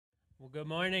Good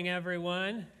morning,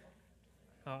 everyone.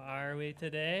 How are we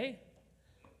today?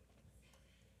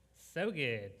 So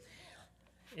good.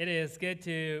 It is good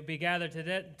to be gathered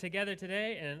together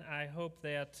today, and I hope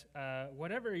that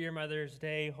whatever your Mother's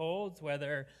Day holds,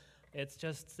 whether it's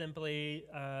just simply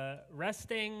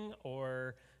resting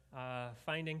or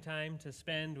finding time to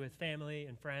spend with family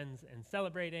and friends and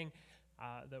celebrating,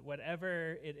 that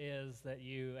whatever it is that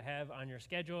you have on your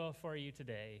schedule for you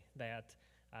today, that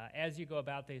as you go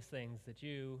about these things, that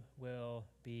you will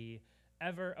be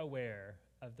ever aware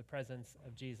of the presence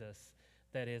of Jesus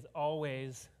that is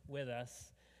always with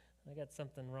us. I got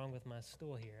something wrong with my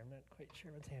stool here. I'm not quite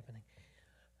sure what's happening.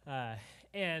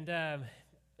 And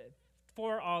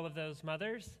for all of those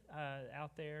mothers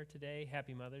out there today,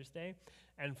 happy Mother's Day.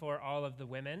 And for all of the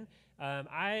women,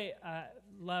 I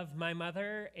love my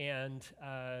mother and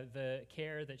the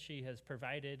care that she has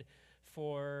provided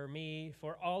for me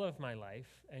for all of my life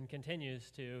and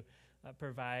continues to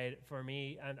provide for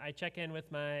me. And I check in with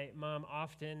my mom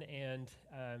often, and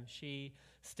she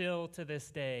still to this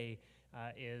day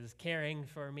is caring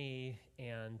for me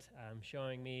and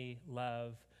showing me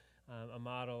love, a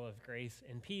model of grace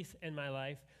and peace in my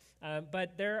life.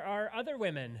 But there are other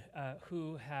women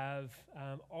who have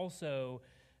also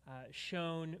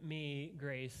shown me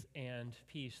grace and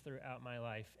peace throughout my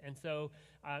life. And so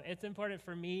it's important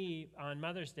for me on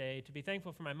Mother's Day to be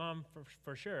thankful for my mom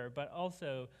for sure, but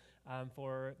also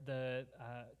for the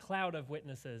cloud of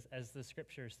witnesses, as the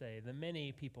scriptures say, the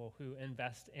many people who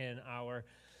invest in our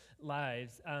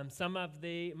lives. Some of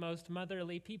the most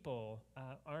motherly people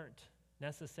aren't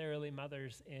necessarily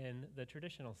mothers in the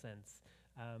traditional sense,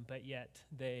 but yet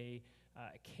they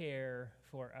care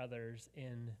for others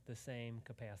in the same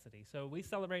capacity. So we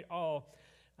celebrate all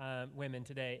women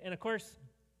today. And of course,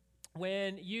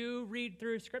 when you read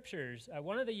through scriptures,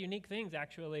 one of the unique things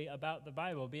actually about the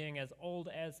Bible being as old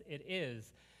as it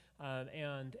is,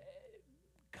 and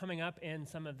coming up in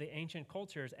some of the ancient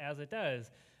cultures as it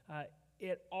does,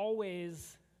 it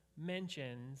always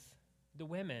mentions the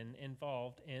women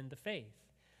involved in the faith.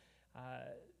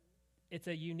 It's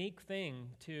a unique thing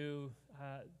to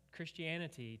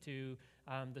Christianity, to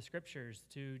the scriptures,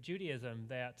 to Judaism,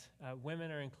 that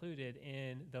women are included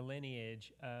in the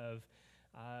lineage of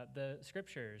the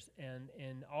scriptures. And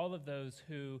in all of those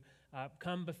who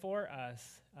come before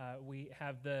us, we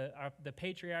have the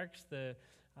patriarchs, the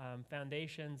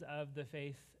foundations of the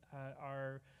faith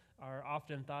are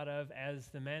often thought of as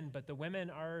the men, but the women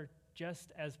are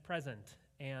just as present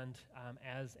and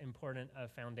as important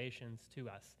of foundations to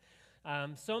us.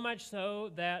 So much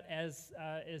so that, as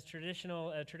is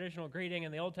traditional greeting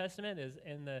in the Old Testament, is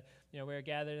in the, we're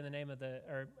gathered in the name of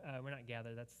we're not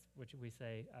gathered, that's what we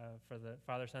say for the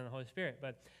Father, Son, and the Holy Spirit,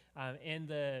 but in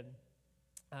the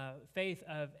faith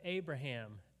of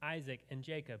Abraham, Isaac, and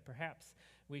Jacob, perhaps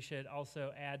we should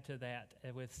also add to that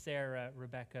with Sarah,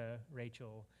 Rebecca,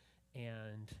 Rachel,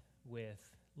 and with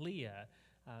Leah,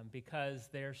 because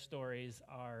their stories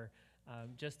are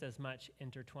just as much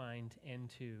intertwined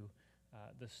into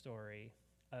the story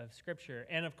of Scripture.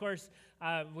 And of course,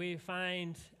 we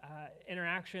find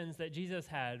interactions that Jesus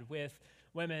had with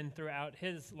women throughout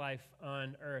his life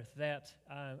on earth that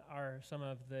are some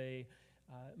of the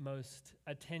most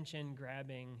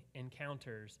attention-grabbing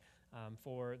encounters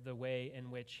for the way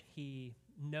in which he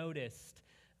noticed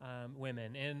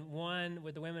women. And one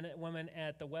with the woman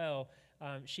at the well,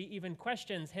 she even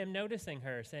questions him noticing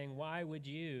her, saying, "Why would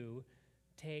you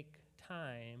take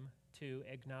time to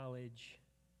acknowledge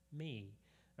me?"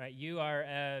 Right? You are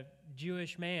a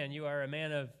Jewish man. You are a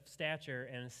man of stature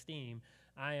and esteem.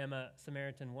 I am a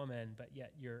Samaritan woman, but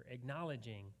yet you're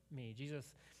acknowledging me.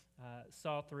 Jesus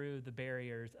saw through the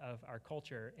barriers of our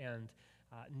culture and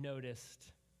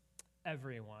noticed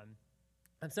everyone.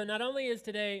 And so not only is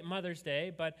today Mother's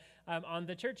Day, but on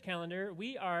the church calendar,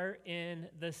 we are in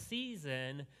the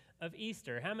season of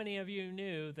Easter. How many of you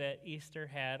knew that Easter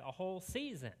had a whole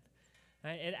season?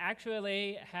 It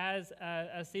actually has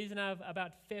a season of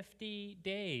about 50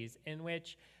 days in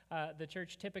which the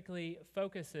church typically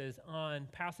focuses on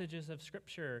passages of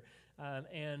Scripture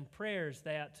and prayers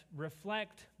that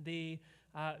reflect the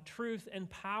truth and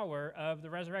power of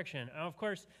the resurrection. And of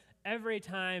course, every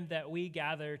time that we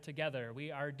gather together,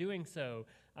 we are doing so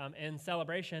in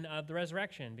celebration of the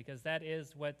resurrection, because that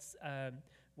is what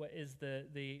is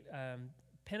the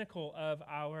pinnacle of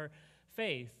our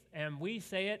faith. And we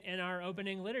say it in our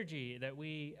opening liturgy that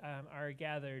we are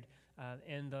gathered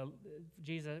in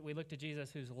Jesus. We look to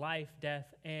Jesus, whose life,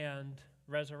 death, and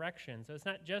resurrection. So it's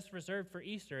not just reserved for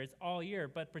Easter; it's all year.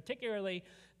 But particularly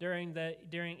during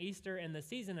Easter and the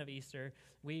season of Easter,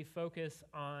 we focus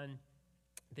on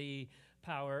the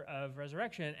power of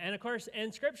resurrection. And of course,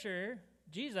 in Scripture,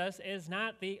 Jesus is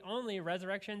not the only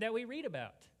resurrection that we read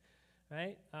about,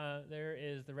 right? There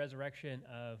is the resurrection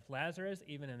of Lazarus.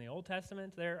 Even in the Old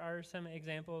Testament, there are some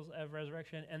examples of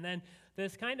resurrection. And then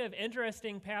this kind of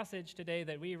interesting passage today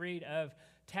that we read of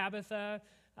Tabitha,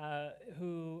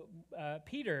 who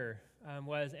Peter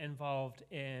was involved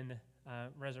in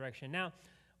resurrection. Now,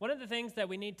 one of the things that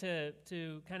we need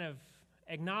to kind of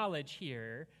acknowledge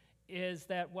here is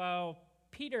that while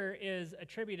Peter is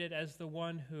attributed as the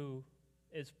one who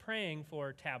is praying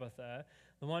for Tabitha,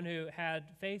 the one who had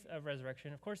faith of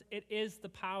resurrection, of course, it is the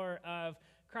power of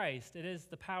Christ. It is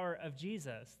the power of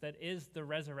Jesus that is the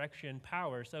resurrection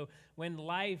power. So when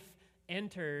life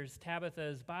enters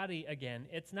Tabitha's body again,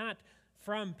 it's not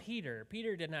from Peter.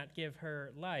 Peter did not give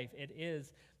her life. It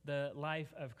is the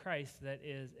life of Christ that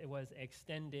was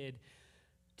extended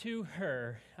to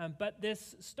her. But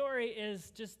this story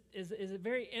is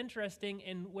very interesting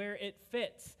in where it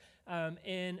fits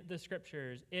in the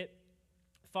Scriptures. It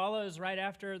follows right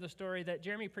after the story that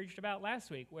Jeremy preached about last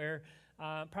week, where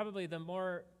probably the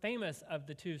more famous of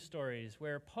the two stories,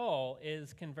 where Paul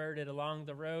is converted along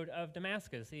the road of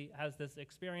Damascus. He has this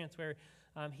experience where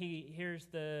he hears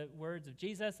the words of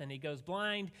Jesus and he goes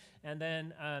blind, and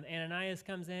then Ananias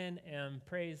comes in and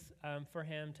prays for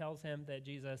him, tells him that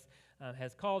Jesus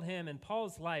has called him, and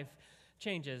Paul's life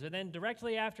changes. And then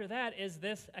directly after that is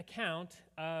this account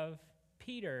of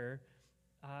Peter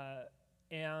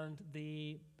and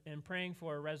praying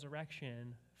for a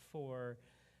resurrection for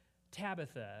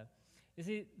Tabitha. You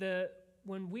see,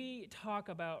 when we talk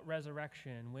about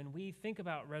resurrection, when we think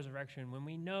about resurrection, when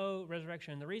we know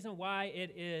resurrection, the reason why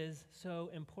it is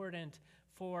so important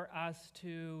for us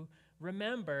to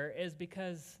remember is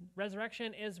because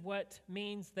resurrection is what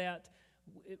means that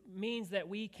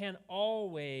we can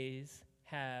always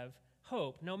have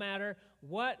hope, no matter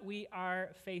what we are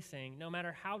facing, no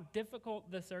matter how difficult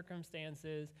the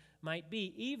circumstances might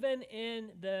be, even in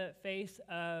the face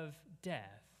of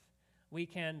death, we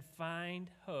can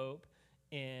find hope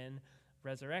in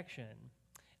resurrection.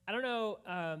 I don't know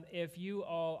if you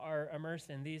all are immersed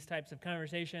in these types of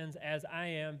conversations as I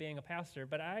am being a pastor,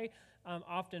 but I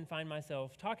often find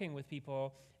myself talking with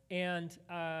people, and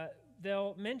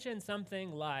they'll mention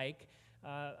something like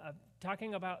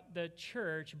talking about the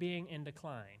church being in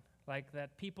decline, like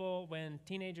that people, when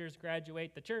teenagers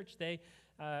graduate the church,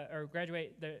 or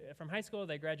graduate from high school,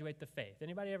 they graduate the faith.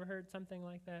 Anybody ever heard something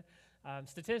like that?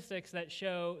 Statistics that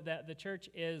show that the church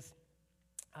is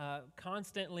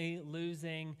constantly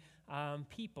losing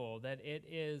people, that it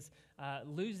is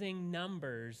losing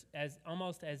numbers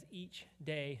almost as each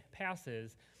day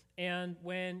passes. And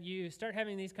when you start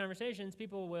having these conversations,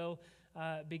 people will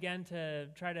begin to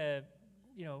try to,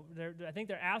 I think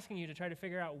they're asking you to try to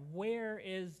figure out where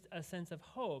is a sense of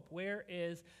hope, where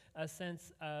is a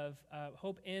sense of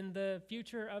hope in the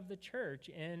future of the church,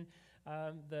 in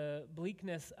the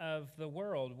bleakness of the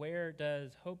world. Where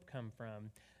does hope come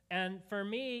from? And for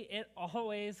me, it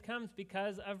always comes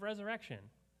because of resurrection,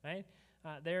 right?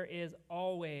 There is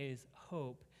always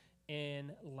hope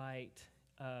in light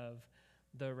of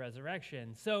the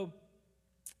resurrection. So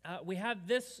we have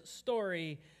this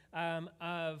story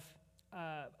of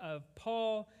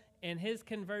Paul and his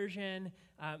conversion.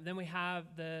 Then we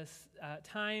have this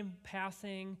time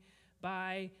passing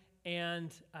by,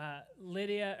 and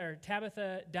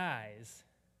Tabitha dies,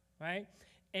 right?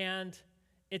 And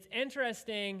it's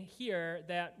interesting here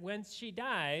that when she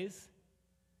dies,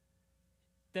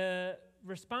 the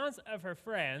response of her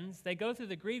friends, they go through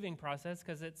the grieving process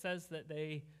because it says that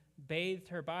they bathed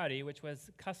her body, which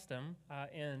was custom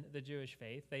in the Jewish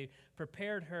faith. They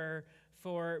prepared her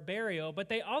for burial, but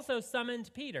they also summoned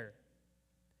Peter.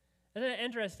 Isn't it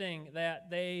interesting that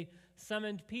they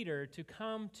summoned Peter to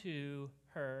come to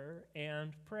her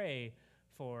and pray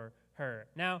for her?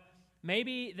 Now,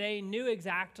 maybe they knew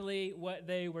exactly what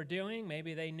they were doing.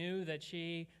 Maybe they knew that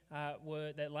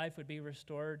that life would be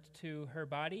restored to her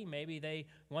body. Maybe they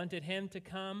wanted him to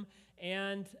come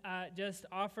and just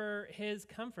offer his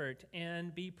comfort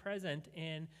and be present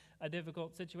in a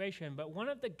difficult situation. But one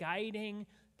of the guiding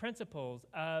principles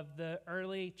of the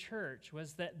early church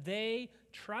was that they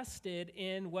trusted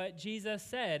in what Jesus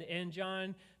said in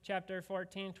John chapter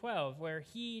 14:12, where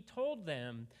he told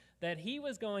them that he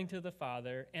was going to the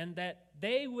Father and that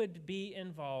they would be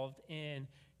involved in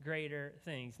greater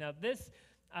things. Now, this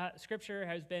scripture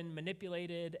has been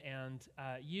manipulated and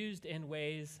used in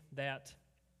ways that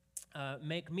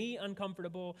make me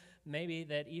uncomfortable, maybe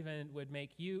that even would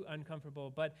make you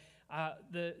uncomfortable. But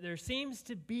there seems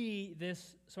to be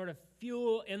this sort of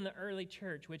fuel in the early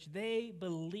church, which they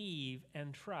believe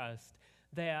and trust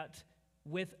that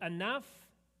with enough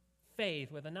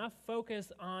faith, with enough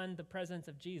focus on the presence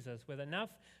of Jesus, with enough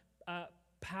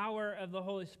power of the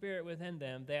Holy Spirit within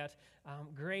them, that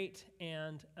great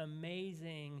and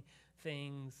amazing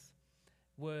things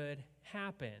would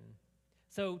happen.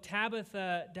 So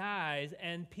Tabitha dies,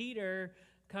 and Peter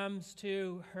comes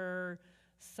to her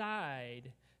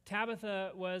side.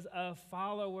 Tabitha was a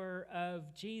follower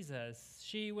of Jesus.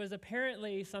 She was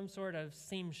apparently some sort of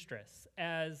seamstress,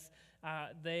 as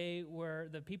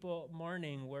the people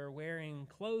mourning were wearing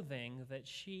clothing that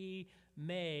she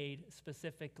made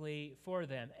specifically for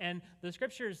them. And the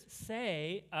scriptures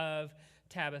say of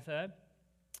Tabitha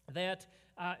that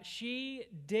she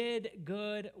did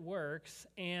good works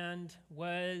and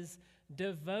was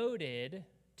devoted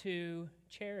to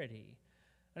charity.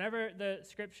 Whenever the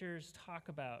scriptures talk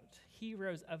about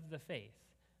heroes of the faith,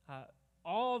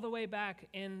 all the way back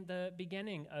in the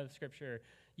beginning of Scripture,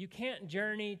 you can't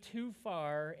journey too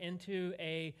far into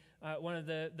one of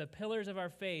the pillars of our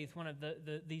faith, one of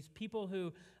these people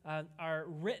who are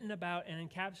written about and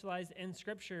encapsulated in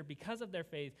Scripture because of their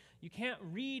faith. You can't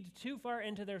read too far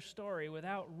into their story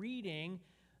without reading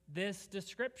this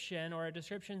description, or a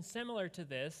description similar to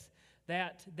this,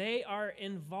 that they are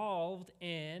involved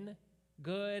in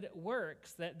good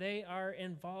works, that they are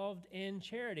involved in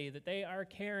charity, that they are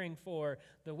caring for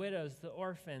the widows, the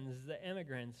orphans, the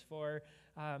immigrants, for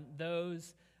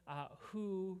those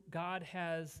who God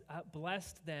has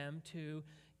blessed them to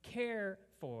care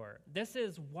for. This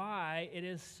is why it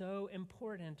is so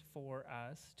important for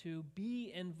us to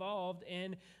be involved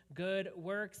in good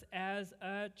works as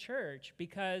a church,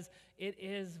 because it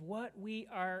is what we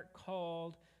are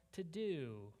called to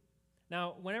do.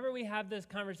 Now, whenever we have this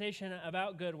conversation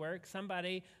about good works,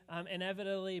 somebody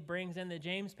inevitably brings in the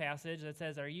James passage that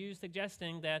says, are you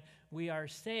suggesting that we are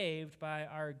saved by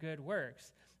our good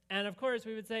works? And of course,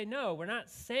 we would say, no, we're not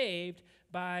saved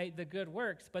by the good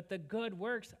works, but the good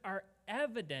works are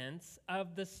evidence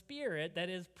of the Spirit that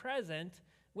is present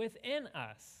within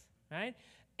us, right?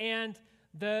 And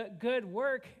the good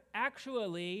work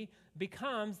actually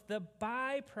becomes the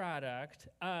byproduct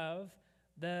of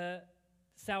the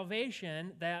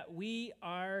salvation that we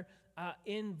are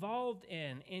involved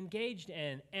in, engaged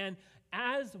in. And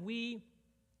as we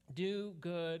do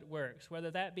good works, whether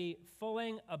that be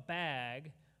filling a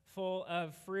bag full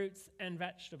of fruits and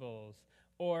vegetables,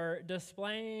 or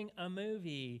displaying a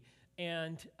movie,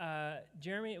 and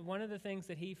Jeremy, one of the things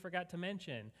that he forgot to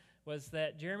mention was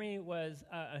that Jeremy was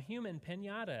a human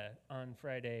piñata on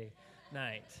Friday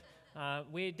night.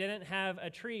 We didn't have a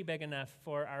tree big enough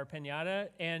for our piñata,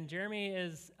 and Jeremy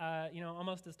is,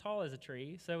 almost as tall as a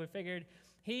tree, so we figured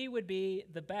he would be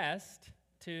the best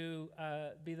to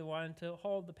be the one to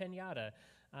hold the piñata.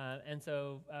 And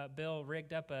so Bill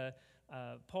rigged up a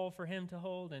pole for him to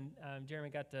hold, and Jeremy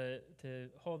got to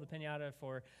hold the piñata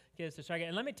for kids to strike it.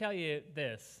 And let me tell you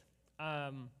this.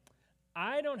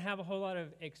 I don't have a whole lot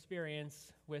of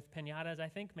experience with piñatas. I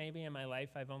think maybe in my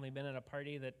life I've only been at a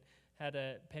party that had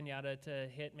a piñata to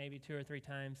hit maybe 2 or 3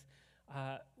 times.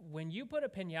 When you put a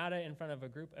piñata in front of a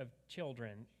group of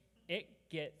children, it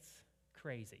gets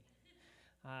crazy.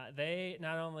 They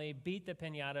not only beat the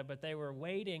piñata, but they were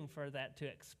waiting for that to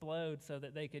explode so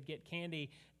that they could get candy.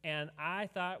 And I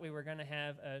thought we were going to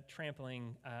have a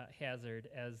trampling hazard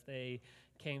as they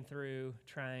came through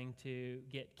trying to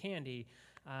get candy.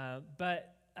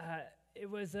 But it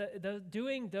was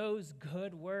doing those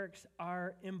good works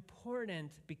are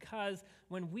important, because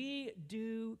when we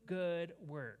do good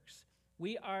works,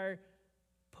 we are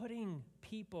putting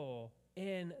people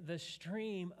in the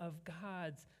stream of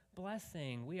God's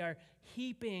blessing. We are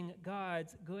heaping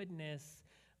God's goodness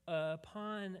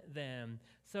upon them.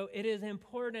 So it is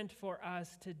important for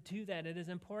us to do that. It is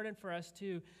important for us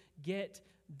to get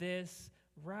this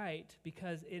right,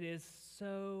 because it is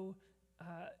so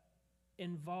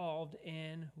involved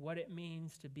in what it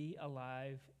means to be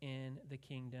alive in the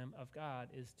kingdom of God,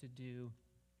 is to do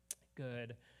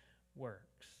good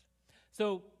works.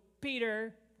 So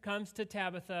Peter comes to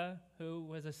Tabitha, who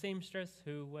was a seamstress,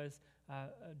 who was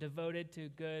devoted to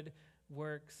good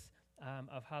works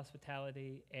of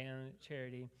hospitality and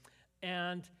charity.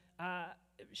 And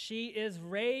she is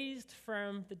raised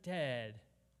from the dead.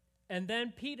 And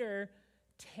then Peter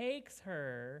takes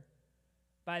her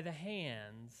by the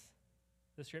hands,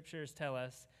 the scriptures tell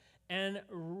us, and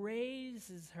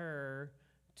raises her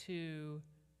to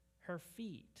her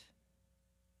feet.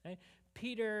 Okay?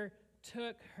 Peter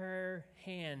took her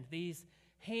hand, these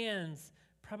hands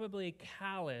probably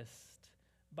calloused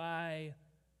by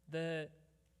the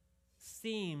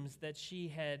seams that she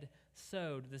had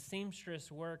sewed, the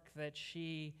seamstress work that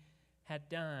she had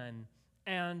done,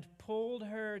 and pulled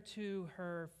her to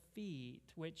her feet,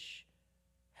 which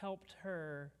helped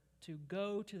her to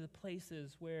go to the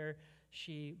places where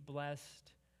she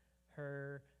blessed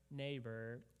her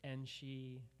neighbor and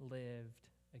she lived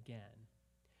again.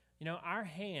 You know, our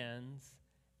hands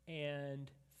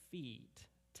and feet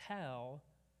tell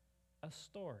a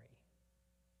story,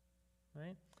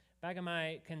 right? Back in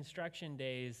my construction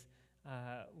days,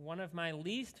 one of my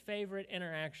least favorite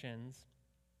interactions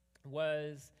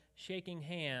was shaking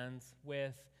hands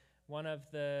with one of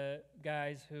the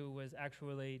guys who was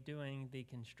actually doing the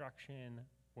construction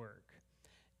work.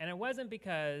 And it wasn't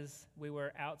because we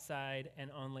were outside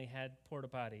and only had porta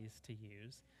potties to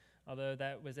use, although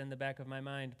that was in the back of my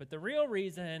mind. But the real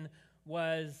reason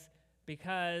was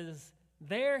because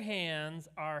their hands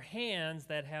are hands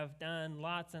that have done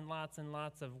lots and lots and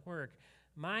lots of work.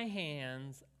 My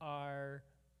hands are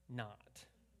not,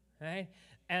 right?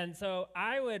 And so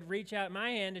I would reach out my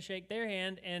hand to shake their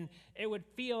hand, and it would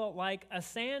feel like a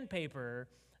sandpaper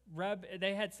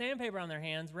they had sandpaper on their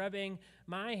hands rubbing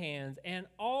my hands, and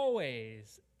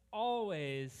always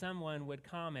someone would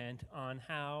comment on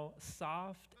how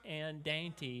soft and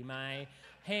dainty my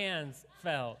hands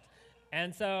felt.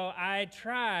 And so I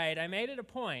made it a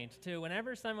point to,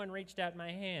 whenever someone reached out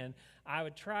my hand, I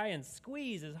would try and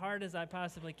squeeze as hard as I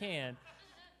possibly can.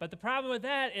 But the problem with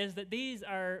that is that these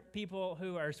are people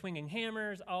who are swinging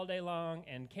hammers all day long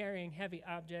and carrying heavy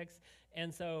objects.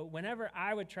 And so whenever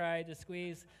I would try to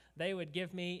squeeze, they would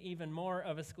give me even more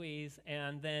of a squeeze.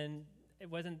 And then it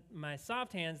wasn't my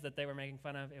soft hands that they were making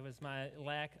fun of. It was my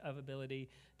lack of ability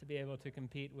to be able to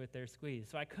compete with their squeeze.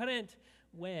 So I couldn't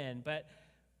win. But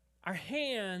our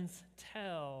hands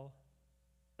tell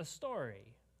a story,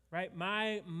 right?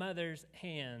 My mother's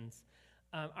hands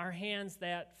are hands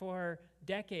that for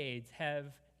decades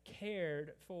have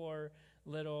cared for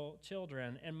little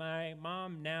children. And my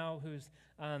mom now, who's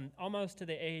almost to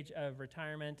the age of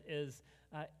retirement, is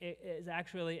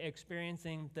actually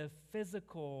experiencing the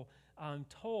physical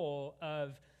toll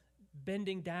of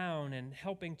bending down and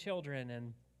helping children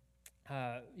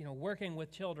and working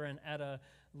with children at a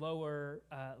lower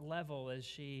level as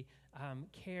she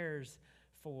cares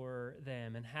for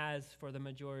them and has for the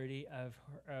majority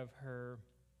of her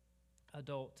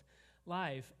adult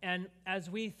life. And as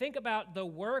we think about the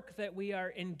work that we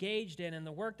are engaged in and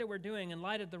the work that we're doing in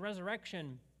light of the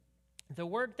resurrection, the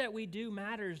work that we do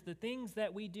matters. The things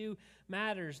that we do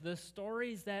matters. The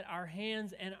stories that our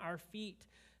hands and our feet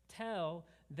tell,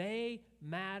 they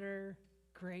matter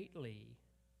greatly.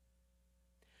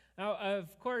 Now,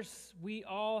 of course, we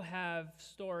all have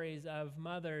stories of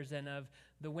mothers and of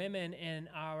the women in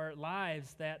our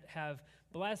lives that have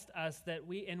blessed us,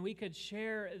 and we could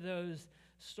share those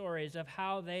stories of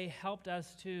how they helped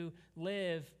us to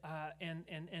live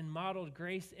and modeled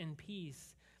grace and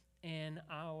peace in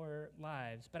our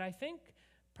lives. But I think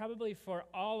probably for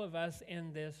all of us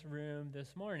in this room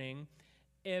this morning,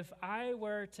 if I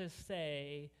were to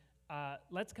say,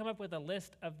 let's come up with a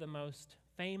list of the most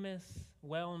famous,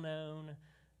 well-known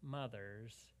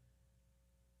mothers,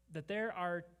 that there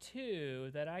are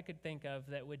two that I could think of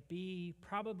that would be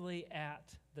probably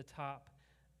at the top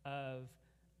of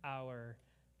our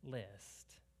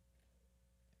list.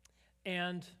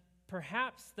 And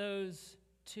perhaps those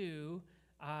two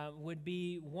would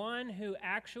be one who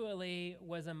actually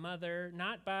was a mother,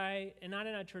 not in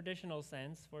a traditional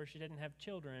sense, for she didn't have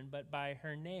children, but by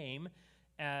her name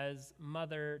as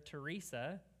Mother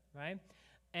Teresa, right?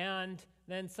 And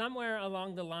then somewhere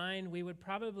along the line, we would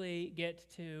probably get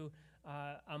to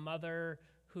a mother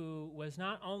who was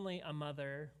not only a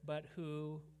mother, but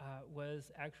who was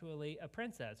actually a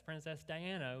princess. Princess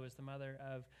Diana was the mother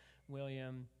of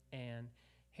William and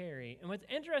Harry. And what's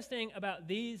interesting about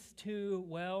these two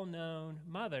well-known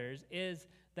mothers is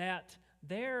that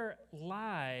their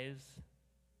lives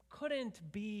couldn't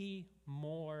be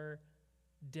more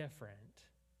different.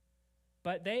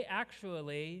 But they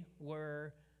actually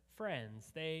were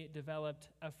friends. They developed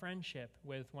a friendship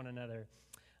with one another.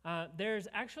 There's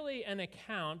actually an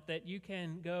account that you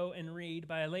can go and read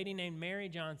by a lady named Mary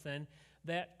Johnson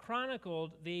that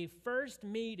chronicled the first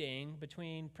meeting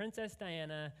between Princess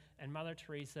Diana and Mother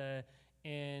Teresa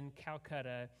in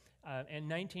Calcutta in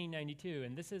 1992.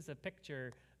 And this is a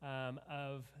picture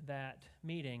of that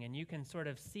meeting. And you can sort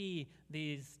of see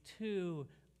these two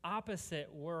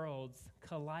opposite worlds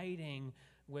colliding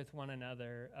with one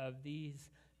another of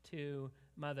these two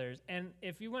mothers. And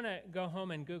if you want to go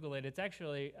home and Google it, it's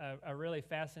actually a really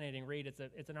fascinating read.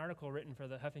 It's an article written for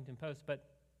the Huffington Post, but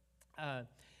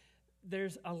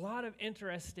there's a lot of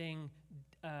interesting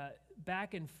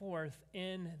back and forth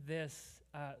in this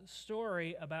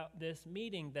story about this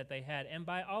meeting that they had. And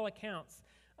by all accounts,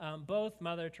 both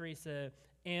Mother Teresa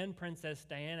and Princess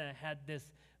Diana had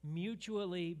this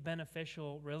mutually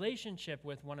beneficial relationship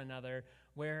with one another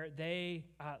where they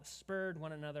spurred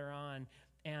one another on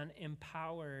and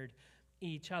empowered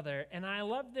each other. And I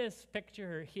love this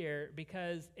picture here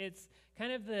because it's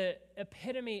kind of the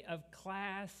epitome of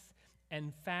class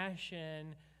and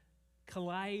fashion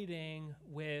colliding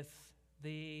with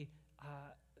the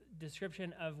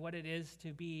description of what it is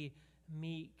to be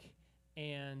meek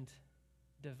and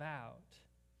devout.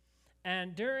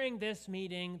 And during this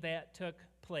meeting that took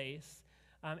place,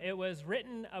 it was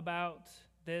written about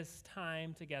this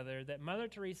time together that Mother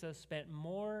Teresa spent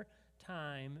more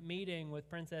time meeting with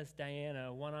Princess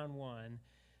Diana one-on-one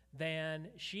than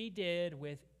she did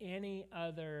with any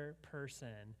other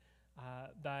person.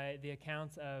 By the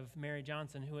accounts of Mary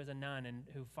Johnson, who was a nun and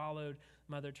who followed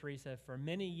Mother Teresa for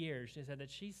many years, she said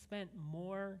that she spent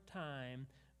more time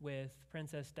with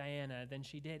Princess Diana than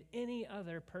she did any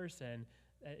other person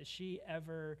that she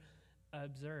ever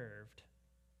observed.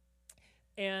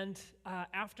 And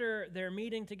after their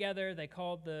meeting together, they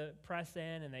called the press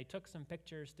in and they took some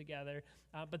pictures together.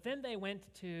 But then they went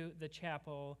to the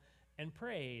chapel and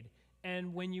prayed.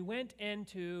 And when you went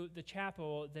into the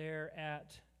chapel there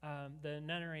at the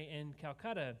nunnery in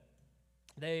Calcutta,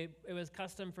 it was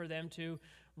custom for them to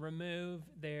remove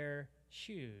their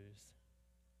shoes.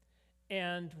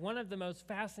 And one of the most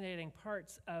fascinating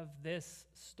parts of this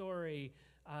story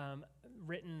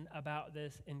written about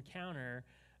this encounter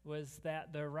was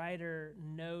that the writer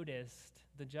noticed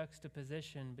the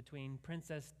juxtaposition between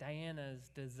Princess Diana's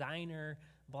designer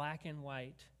black and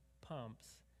white pumps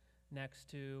next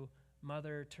to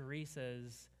Mother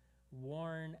Teresa's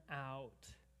worn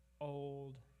out,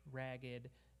 old, ragged,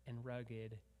 and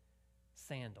rugged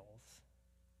sandals.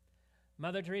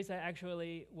 Mother Teresa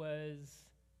actually was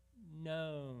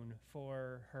known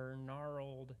for her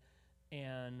gnarled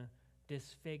and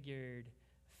disfigured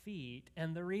feet,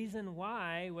 and the reason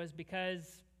why was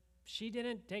because she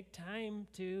didn't take time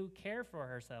to care for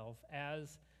herself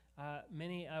as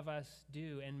many of us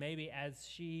do, and maybe as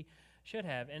she should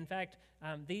have. In fact,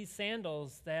 these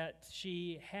sandals that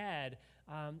she had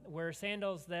were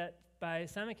sandals that by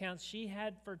some accounts she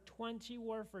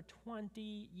wore for 20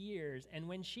 years, and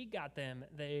when she got them,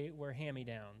 they were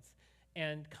hand-me-downs.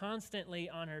 And constantly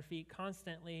on her feet,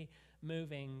 constantly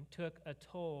moving, took a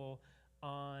toll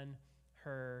on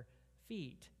her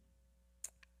feet.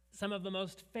 Some of the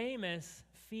most famous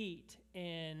feet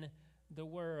in the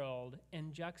world,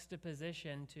 in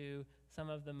juxtaposition to some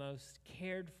of the most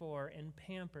cared for and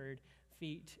pampered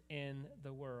feet in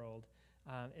the world,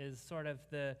 is sort of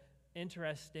the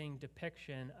interesting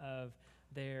depiction of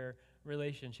their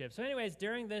relationship. So anyways,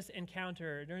 during this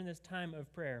encounter, during this time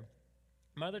of prayer,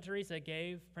 Mother Teresa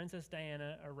gave Princess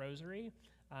Diana a rosary,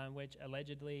 which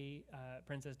allegedly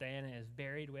Princess Diana is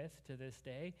buried with to this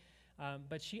day.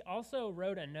 But she also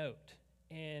wrote a note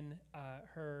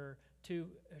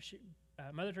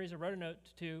Mother Teresa wrote a note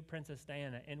to Princess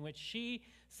Diana in which she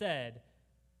said,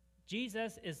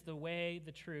 "Jesus is the way,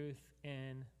 the truth,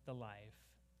 and the life.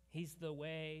 He's the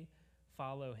way,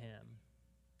 follow him.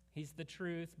 He's the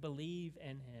truth, believe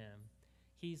in him.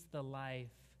 He's the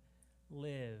life,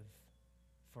 live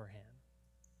for him."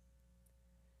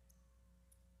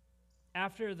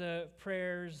 After the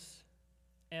prayers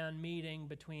and meeting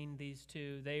between these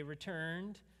two, they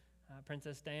returned.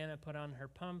 Princess Diana put on her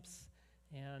pumps,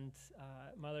 and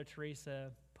Mother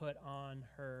Teresa put on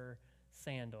her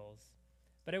sandals.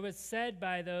 But it was said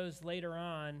by those later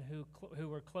on who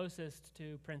were closest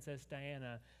to Princess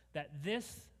Diana that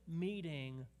this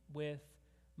meeting with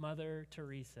Mother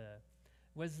Teresa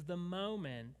was the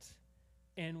moment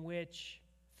in which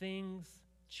things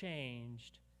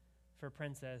changed for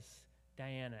Princess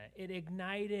Diana. It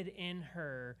ignited in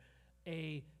her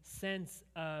a sense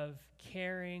of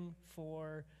caring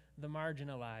for the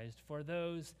marginalized, for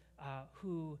those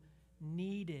who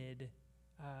needed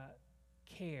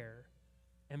care.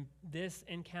 And this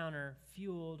encounter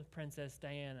fueled Princess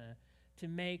Diana to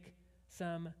make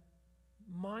some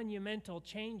monumental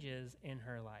changes in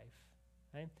her life.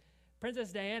 Right?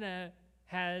 Princess Diana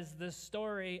has the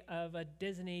story of a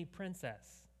Disney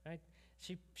princess. Right?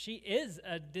 She is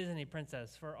a Disney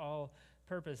princess for all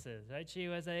purposes. Right? She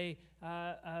was a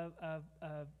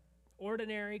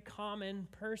ordinary, common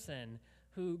person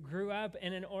who grew up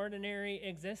in an ordinary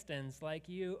existence like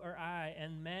you or I,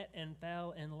 and met and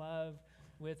fell in love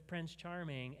with Prince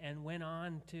Charming, and went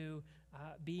on to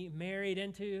be married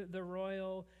into the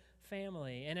royal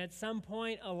family. And at some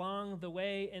point along the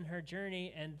way in her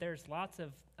journey, and there's lots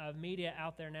of media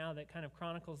out there now that kind of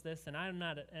chronicles this, and I'm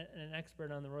not an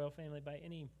expert on the royal family by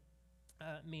any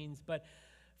means, but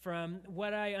from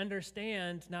what I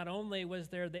understand, not only was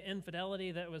there the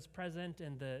infidelity that was present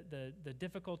and the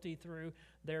difficulty through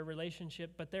their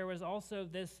relationship, but there was also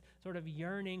this sort of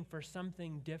yearning for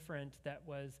something different that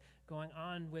was going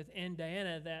on within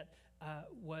Diana that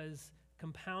was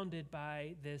compounded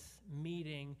by this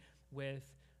meeting with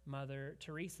Mother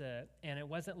Teresa. And it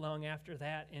wasn't long after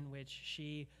that in which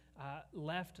she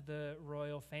left the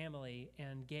royal family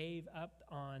and gave up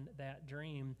on that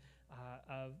dream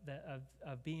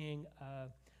of being a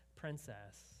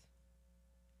princess.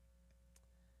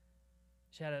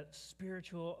 She had a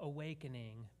spiritual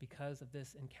awakening because of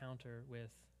this encounter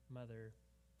with Mother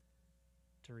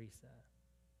Teresa.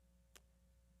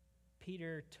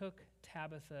 Peter took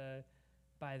Tabitha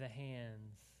by the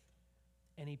hands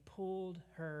and he pulled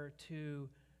her to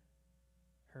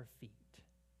her feet.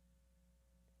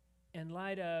 In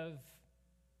light of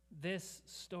this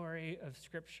story of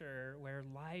Scripture where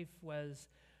life was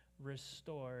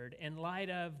restored, in light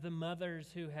of the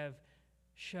mothers who have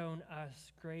shown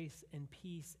us grace and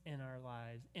peace in our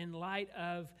lives, in light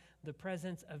of the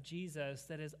presence of Jesus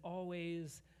that is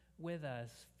always with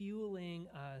us, fueling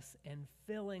us and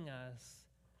filling us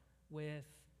with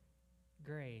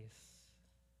grace,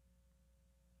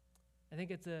 I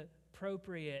think it's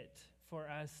appropriate for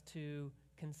us to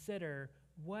consider,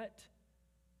 what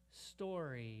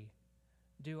story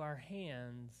do our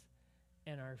hands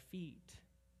and our feet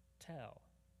tell?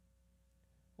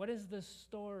 What is the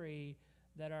story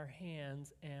that our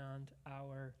hands and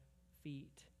our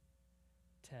feet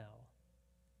tell?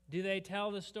 Do they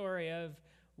tell the story of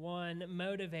one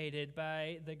motivated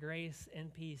by the grace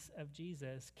and peace of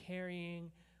Jesus,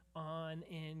 carrying on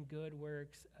in good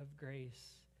works of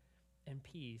grace and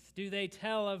peace? Do they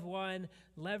tell of one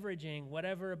leveraging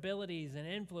whatever abilities and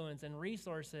influence and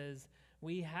resources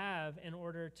we have in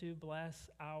order to bless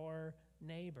our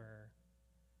neighbor?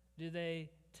 Do they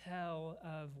tell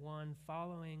of one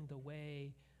following the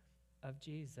way of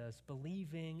Jesus,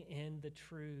 believing in the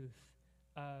truth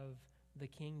of the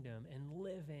kingdom and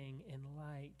living in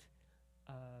light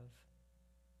of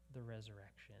the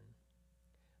resurrection?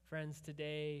 Friends,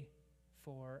 today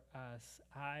for us,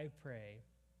 I pray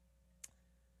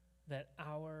that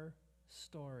our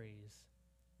stories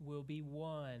will be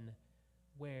one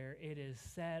where it is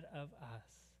said of us,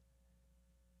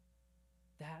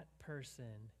 that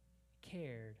person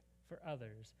cared for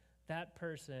others. That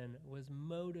person was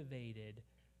motivated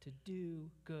to do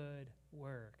good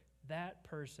work. That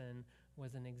person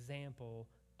was an example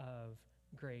of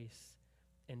grace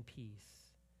and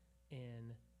peace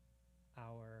in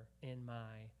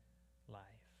my life.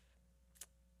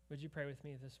 Would you pray with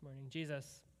me this morning?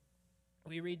 Jesus,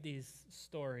 we read these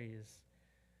stories,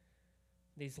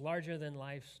 these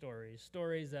larger-than-life stories,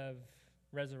 stories of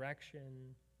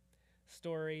resurrection,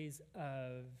 stories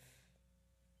of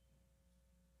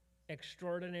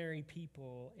extraordinary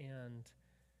people and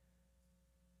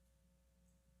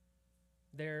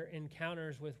their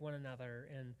encounters with one another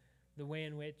and the way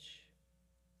in which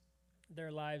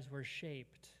their lives were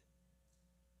shaped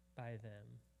by them.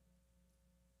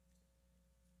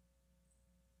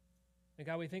 And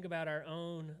God, we think about our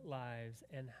own lives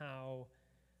and how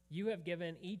you have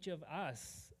given each of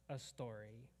us a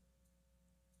story.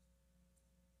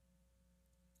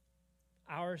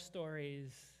 Our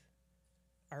stories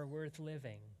are worth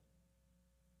living.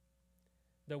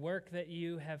 The work that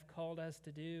you have called us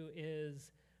to do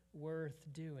is worth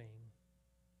doing.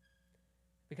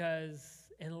 Because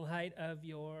in light of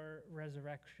your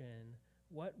resurrection,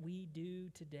 what we do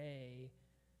today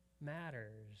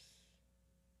matters.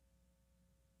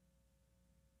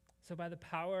 So by the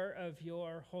power of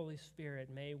your Holy Spirit,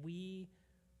 may we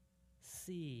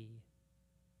see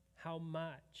how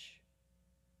much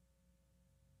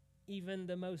even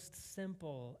the most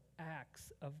simple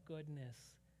acts of goodness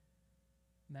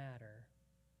matter.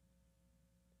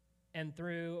 And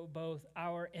through both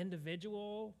our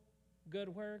individual good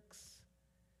works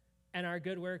and our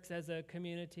good works as a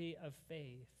community of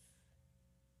faith,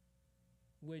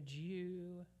 would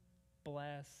you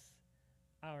bless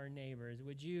our neighbors?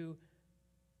 Would you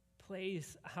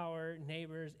place our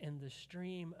neighbors in the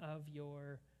stream of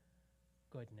your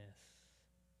goodness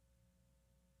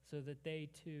so that they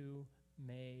too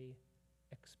may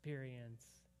experience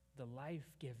the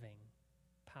life-giving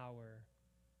power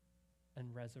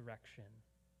and resurrection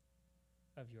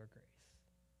of your grace?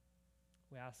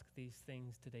 We ask these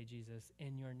things today, Jesus,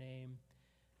 in your name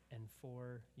and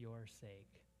for your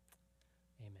sake.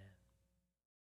 Amen.